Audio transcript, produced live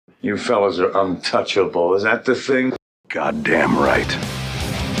You fellas are untouchable. Is that the thing? Goddamn right.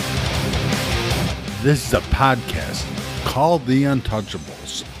 This is a podcast called The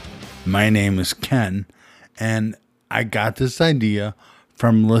Untouchables. My name is Ken, and I got this idea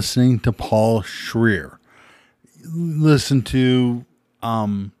from listening to Paul Schreer. Listen to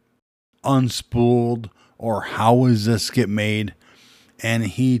Unspooled or How Is This Get Made? And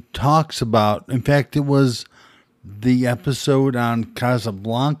he talks about, in fact, it was the episode on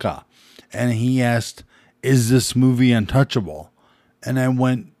Casablanca, and he asked, is this movie untouchable? And I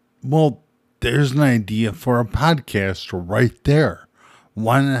went, well, there's an idea for a podcast right there.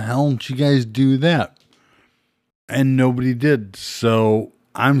 Why the hell don't you guys do that? And nobody did. So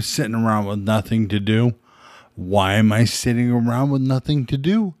I'm sitting around with nothing to do. Why am I sitting around with nothing to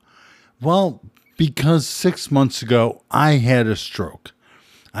do? Well, because 6 months ago, I had a stroke.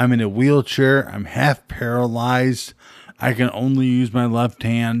 I'm in a wheelchair. I'm half paralyzed. I can only use my left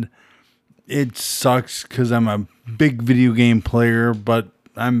hand. It sucks because I'm a big video game player, but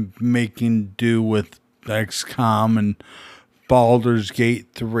I'm making do with XCOM and Baldur's Gate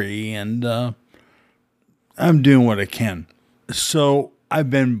 3, and I'm doing what I can. So I've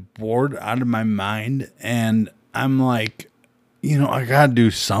been bored out of my mind, and I'm like, I gotta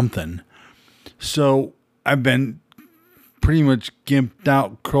do something. So I've been pretty much gimped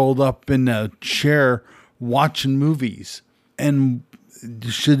out, curled up in a chair, watching movies. And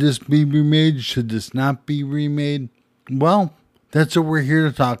should this be remade? Should this not be remade? Well, that's what we're here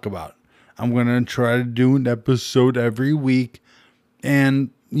to talk about. I'm going to try to do an episode every week,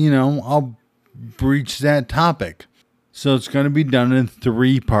 and, I'll breach that topic. So it's going to be done in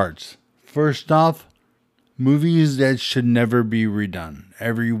 3 parts. First off, movies that should never be redone.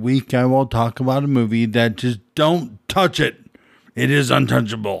 Every week I will talk about a movie that just don't touch it. It is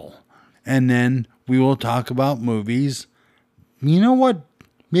untouchable. And then we will talk about movies. You know what?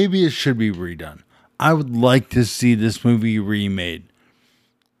 Maybe it should be redone. I would like to see this movie remade.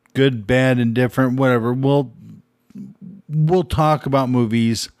 Good, bad, indifferent, whatever. We'll talk about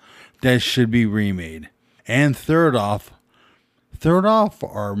movies that should be remade. And third off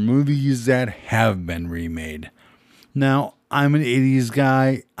are movies that have been remade. Now, I'm an 80s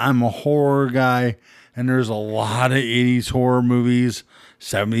guy. I'm a horror guy. And there's a lot of 80s horror movies,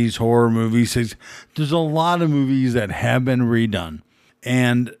 70s horror movies. There's a lot of movies that have been redone.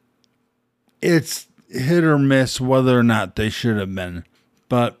 And it's hit or miss whether or not they should have been.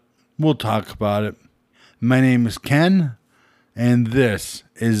 But we'll talk about it. My name is Ken, and this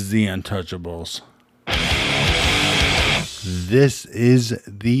is The Untouchables. This is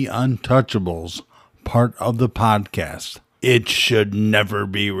The Untouchables, part of the podcast. It should never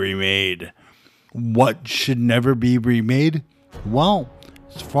be remade. What should never be remade? Well,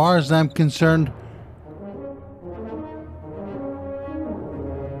 as far as I'm concerned,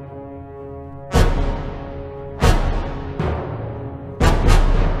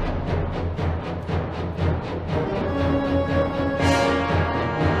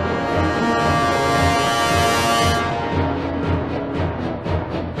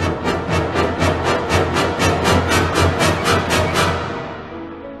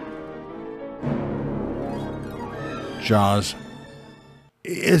 Jaws.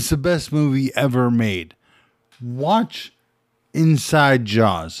 It's the best movie ever made. Watch Inside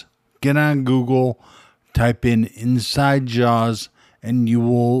Jaws. Get on Google, type in Inside Jaws, and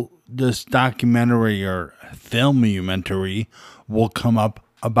this documentary or filmumentary will come up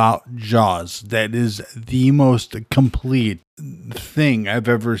about Jaws. That is the most complete thing I've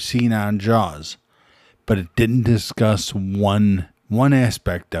ever seen on Jaws. But it didn't discuss one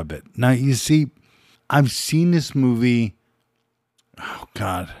aspect of it. Now, you see, I've seen this movie,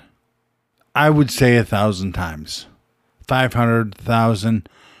 I would say 1,000 times. 500,000.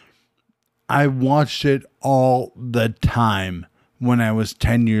 I watched it all the time when I was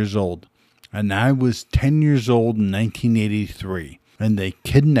 10 years old. And I was 10 years old in 1983. And the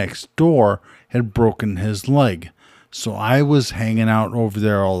kid next door had broken his leg. So I was hanging out over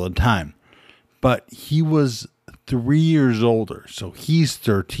there all the time. But he was 3 years older, so he's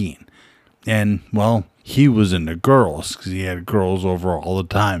 13. And, well, he was into girls because he had girls over all the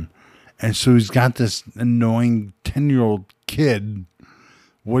time. And so he's got this annoying 10-year-old kid.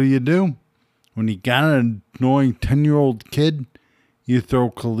 What do? When you got an annoying 10-year-old kid, you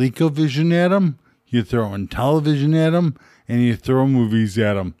throw ColecoVision at him, you throw Intellivision at him, and you throw movies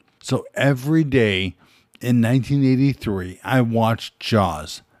at him. So every day in 1983, I watched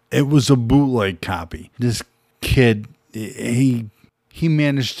Jaws. It was a bootleg copy. This kid, he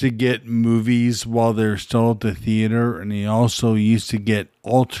managed to get movies while they're still at the theater, and he also used to get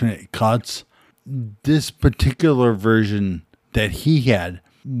alternate cuts. This particular version that he had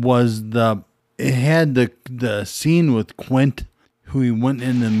was it had the scene with Quint, who he went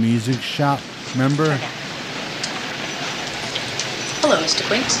in the music shop. Remember? Hello, Mr.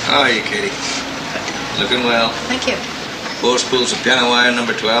 Quint. How are you, Katie? Looking well. Thank you. Four spools of piano wire,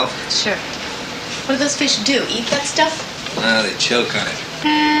 number 12. Sure. What do those fish do? Eat that stuff? Well, they choke on it.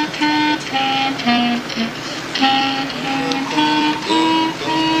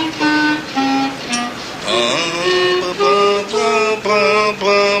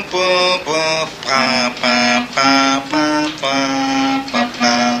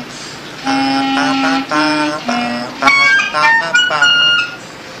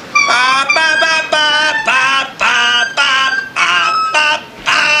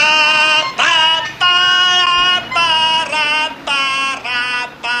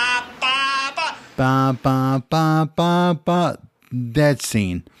 Ba ba ba ba ba. That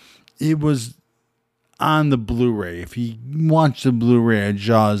scene. It was on the Blu-ray. If you watch the Blu-ray of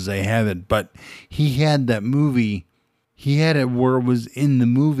Jaws, they have it. But he had that movie. He had it where it was in the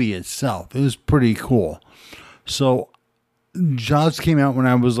movie itself. It was pretty cool. So Jaws came out when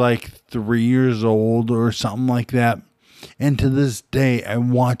I was like 3 years old or something like that. And to this day, I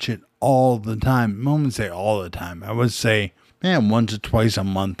watch it all the time. I wouldn't say all the time. I would say, man, once or twice a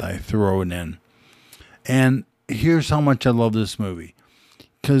month I throw it in. And here's how much I love this movie.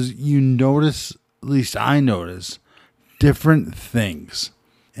 Because you notice, at least I notice, different things.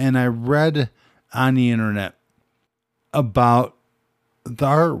 And I read on the internet about the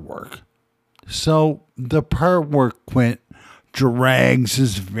artwork. So the part where Quint drags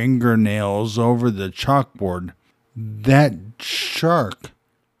his fingernails over the chalkboard, that shark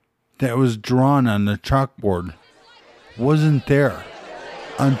that was drawn on the chalkboard wasn't there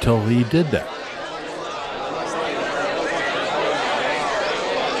until he did that.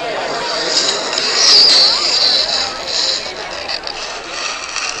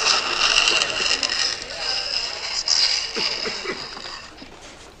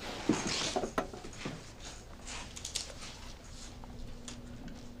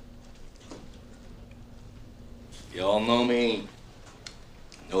 You all know me.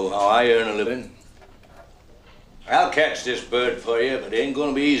 Know how I earn a living. I'll catch this bird for you, but it ain't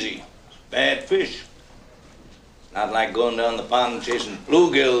gonna be easy. It's bad fish. Not like going down the pond chasing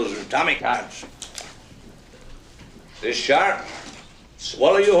bluegills or tommy carps. This shark,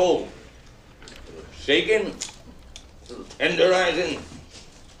 swallow you whole. Shaking, tenderizing,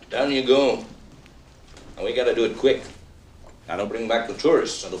 down you go. And we gotta do it quick. That'll bring back the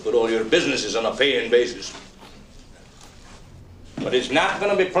tourists. That'll put all your businesses on a paying basis. But it's not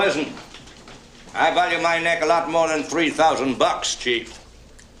gonna be pleasant. I value my neck a lot more than $3,000, Chief.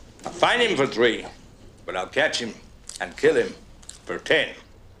 I'll find him for 3, but I'll catch him and kill him for 10.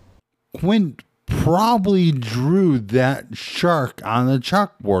 Quint probably drew that shark on the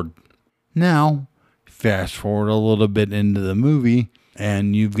chalkboard. Now, fast forward a little bit into the movie,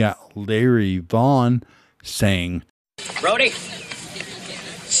 and you've got Larry Vaughn saying, Brody,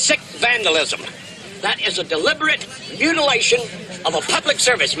 sick vandalism. That is a deliberate mutilation of a public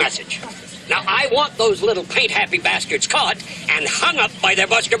service message. Now, I want those little paint-happy bastards caught and hung up by their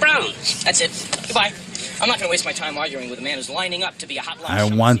Buster Browns. That's it. Goodbye. I'm not going to waste my time arguing with a man who's lining up to be a hotline.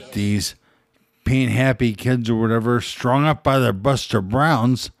 I want these paint-happy kids or whatever strung up by their Buster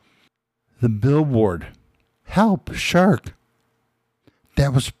Browns. The billboard. Help, shark.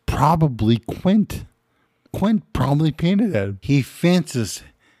 That was probably Quint. Quint probably painted it. He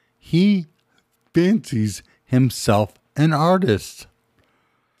fancies himself an artist.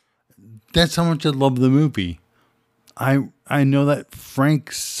 That's how much I love the movie. I know that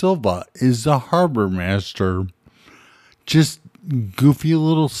Frank Silva is the harbor master. Just goofy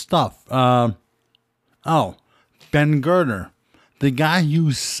little stuff. Ben Gardner, the guy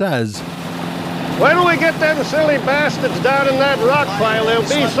who says, when we get them silly bastards down in that rock pile, there'll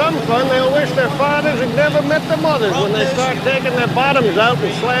be some fun. They'll wish their fathers had never met their mothers when they start taking their bottoms out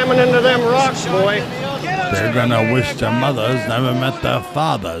and slamming into them rocks, boy. They're gonna wish their mothers never met their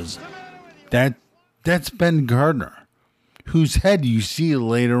fathers. That's Ben Gardner, whose head you see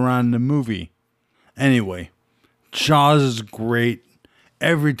later on in the movie. Anyway, Jaws is great.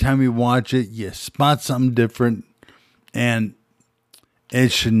 Every time you watch it, you spot something different, and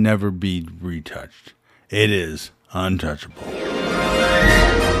it should never be retouched. It is untouchable.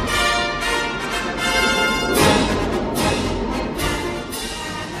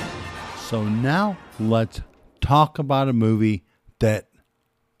 So now let's talk about a movie that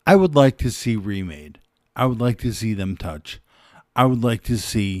I would like to see remade. I would like to see them touch. I would like to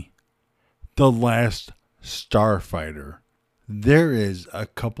see The Last Starfighter. There is a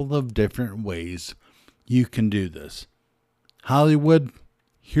couple of different ways you can do this. Hollywood,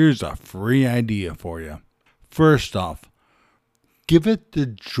 Here's a free idea for you. First off, give it the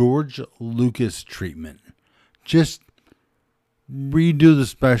George Lucas treatment. Just redo the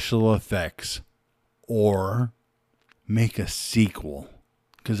special effects. Or make a sequel.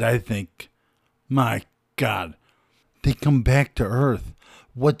 Because I think, my God, they come back to Earth.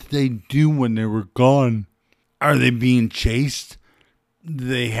 What did they do when they were gone? Are they being chased? Do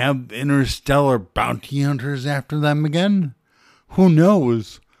they have interstellar bounty hunters after them again? Who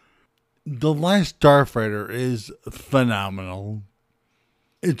knows? The Last Starfighter is phenomenal.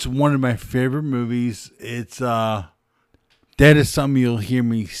 It's one of my favorite movies. It's that is something you'll hear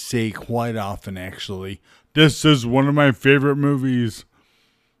me say quite often, actually. This is one of my favorite movies.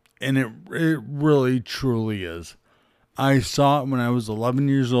 And it really, truly is. I saw it when I was 11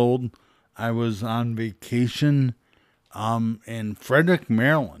 years old. I was on vacation in Frederick,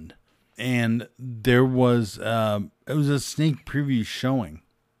 Maryland. And there was, it was a sneak preview showing.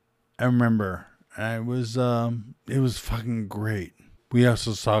 I remember. It was fucking great. We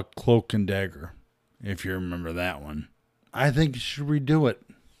also saw Cloak and Dagger, if you remember that one. I think you should redo it.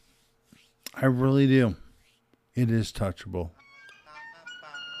 I really do. It is touchable.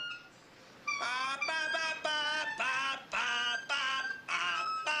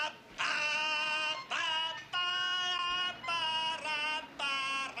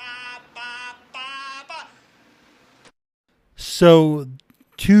 So,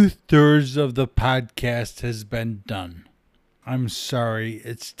 2/3 of the podcast has been done. I'm sorry,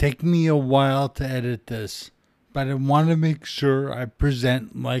 it's taken me a while to edit this, but I want to make sure I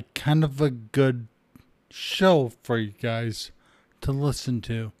present like kind of a good show for you guys to listen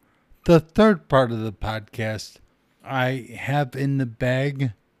to. The third part of the podcast I have in the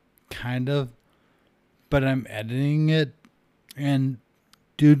bag, kind of, but I'm editing it, and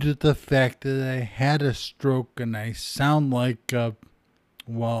due to the fact that I had a stroke and I sound like,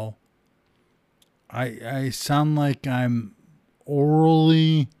 I sound like I'm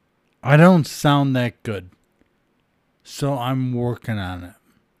orally, I don't sound that good. So I'm working on it.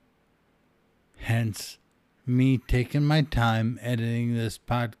 Hence, me taking my time editing this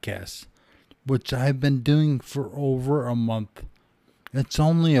podcast, which I've been doing for over a month. It's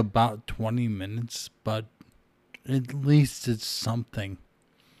only about 20 minutes, but at least it's something.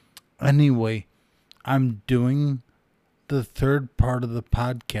 Anyway, I'm doing the third part of the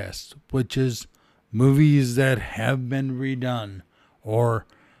podcast, which is movies that have been redone, or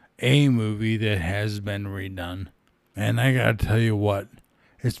a movie that has been redone. And I gotta tell you what,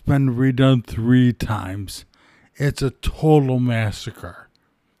 it's been redone 3 times. It's a total massacre.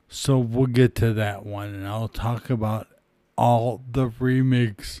 So we'll get to that one, and I'll talk about all the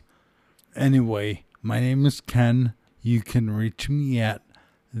remakes. Anyway, my name is Ken. You can reach me at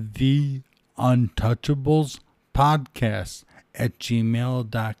TheUntouchablesPodcast at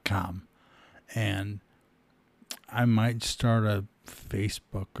gmail.com. And I might start a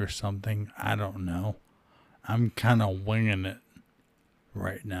Facebook or something. I don't know. I'm kind of winging it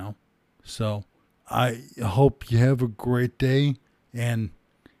right now. So I hope you have a great day, and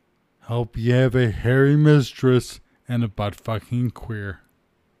hope you have a hairy mistress and a butt fucking queer.